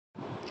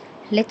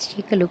Let's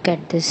take a look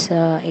at this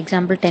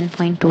example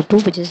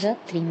 10.22, which is a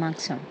 3-mark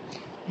sum.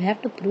 You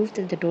have to prove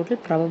that the total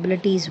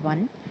probability is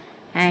 1,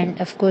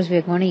 and of course we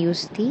are going to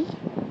use the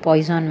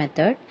Poisson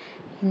method.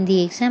 In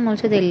the exam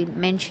also they'll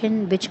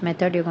mention which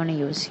method you're going to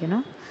use,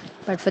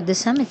 but for this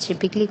sum it's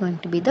typically going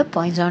to be the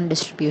Poisson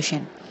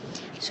distribution.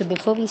 So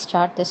before we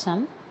start the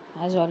sum,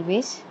 as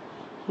always,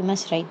 you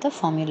must write the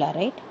formula,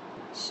 right?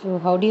 So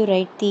how do you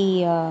write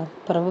the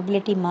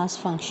probability mass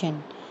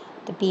function,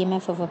 the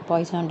PMF of a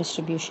Poisson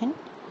distribution?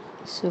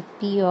 So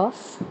P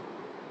of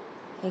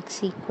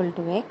x equal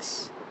to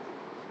x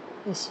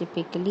is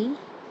typically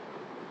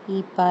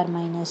e power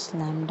minus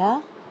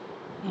lambda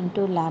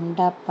into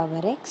lambda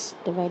power x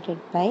divided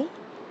by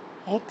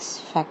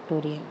x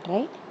factorial,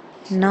 right?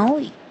 Now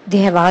they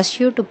have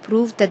asked you to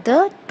prove that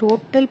the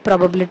total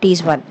probability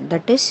is 1.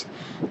 That is,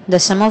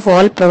 the sum of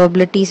all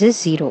probabilities is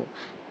 0.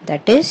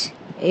 That is,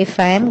 if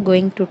I am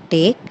going to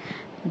take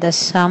the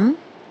sum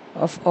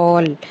of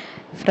all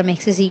from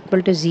x is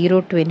equal to 0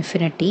 to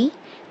infinity,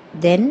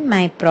 then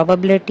my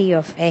probability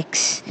of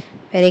x,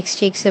 where x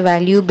takes a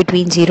value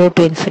between 0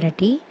 to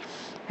infinity,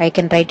 I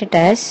can write it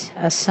as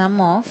a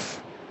sum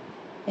of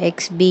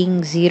x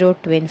being 0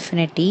 to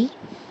infinity.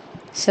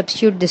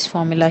 Substitute this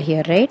formula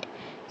here, right?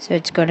 So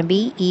it's going to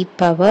be e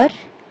power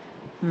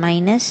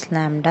minus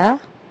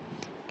lambda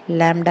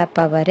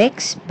power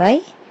x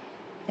by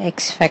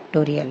x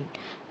factorial.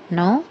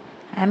 Now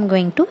I'm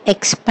going to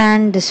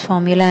expand this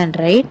formula and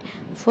write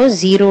for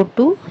 0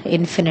 to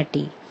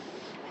infinity.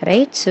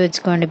 Right, so it's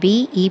going to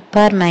be e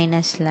power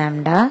minus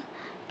lambda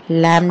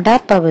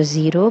power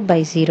 0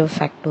 by 0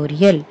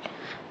 factorial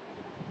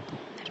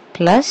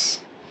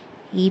plus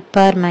e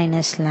power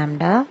minus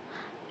lambda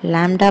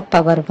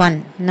power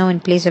 1. Now in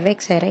place of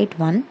x I write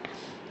 1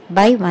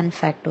 by 1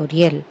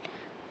 factorial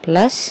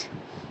plus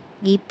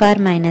e power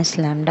minus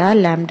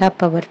lambda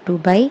power 2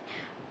 by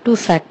 2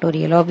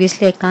 factorial.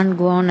 Obviously I can't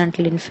go on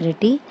until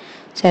infinity,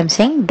 so I'm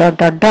saying dot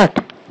dot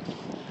dot,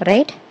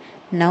 right?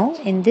 Now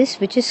in this,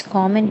 which is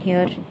common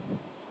here,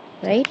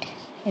 right,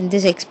 in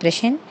this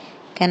expression,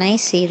 can I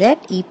say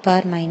that e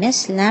power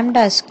minus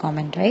lambda is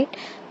common, right?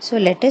 So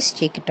let us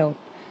check it out.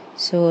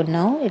 So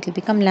now it will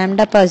become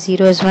lambda power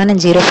 0 is 1 and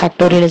 0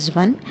 factorial is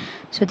 1.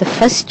 So the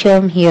first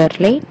term here,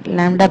 right,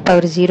 lambda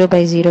power 0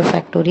 by 0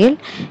 factorial,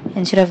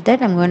 instead of that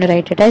I'm going to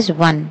write it as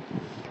 1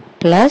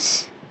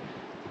 plus,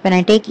 when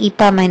I take e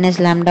power minus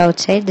lambda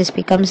outside, this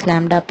becomes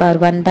lambda power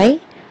 1 by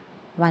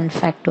 1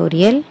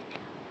 factorial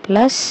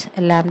plus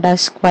lambda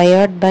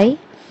squared by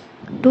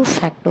 2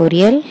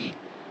 factorial,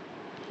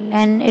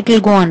 and it will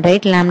go on,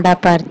 right, lambda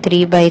power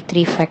 3 by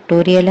 3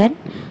 factorial and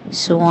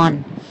so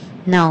on.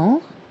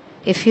 Now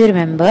if you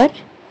remember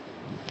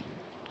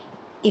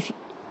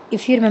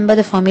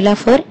the formula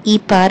for e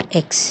power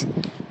x,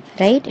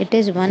 right, it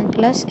is 1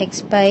 plus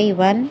x by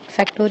 1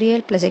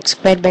 factorial plus x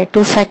squared by 2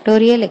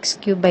 factorial, x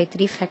cubed by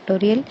 3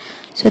 factorial.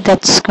 So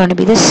that's going to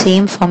be the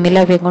same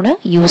formula we're going to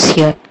use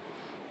here.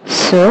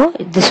 So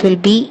this will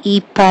be e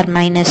power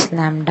minus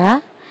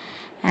lambda,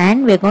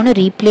 and we're going to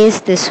replace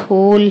this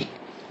whole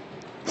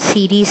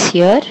series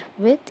here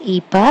with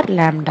e power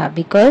lambda,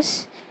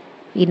 because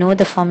we know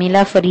the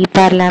formula for e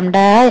power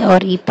lambda or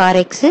e power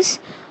x is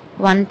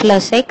 1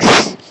 plus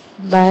x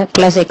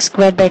plus x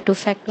squared by 2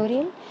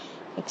 factorial,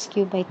 x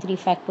cubed by 3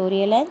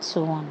 factorial and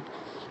so on.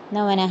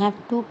 Now when I have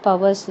two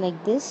powers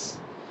like this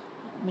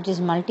which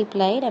is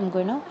multiplied, I'm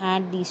going to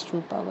add these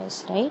two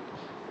powers, right?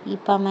 E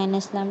power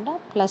minus lambda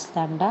plus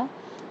lambda,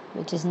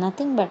 which is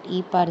nothing but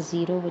e power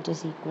 0, which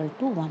is equal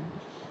to 1.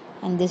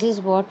 And this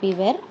is what we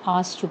were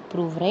asked to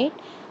prove, right?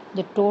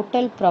 The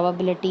total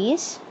probability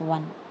is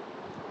 1.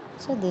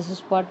 So this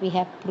is what we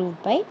have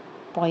proved by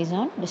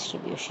Poisson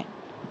distribution.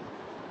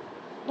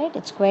 Right?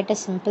 It's quite a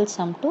simple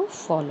sum to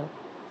follow.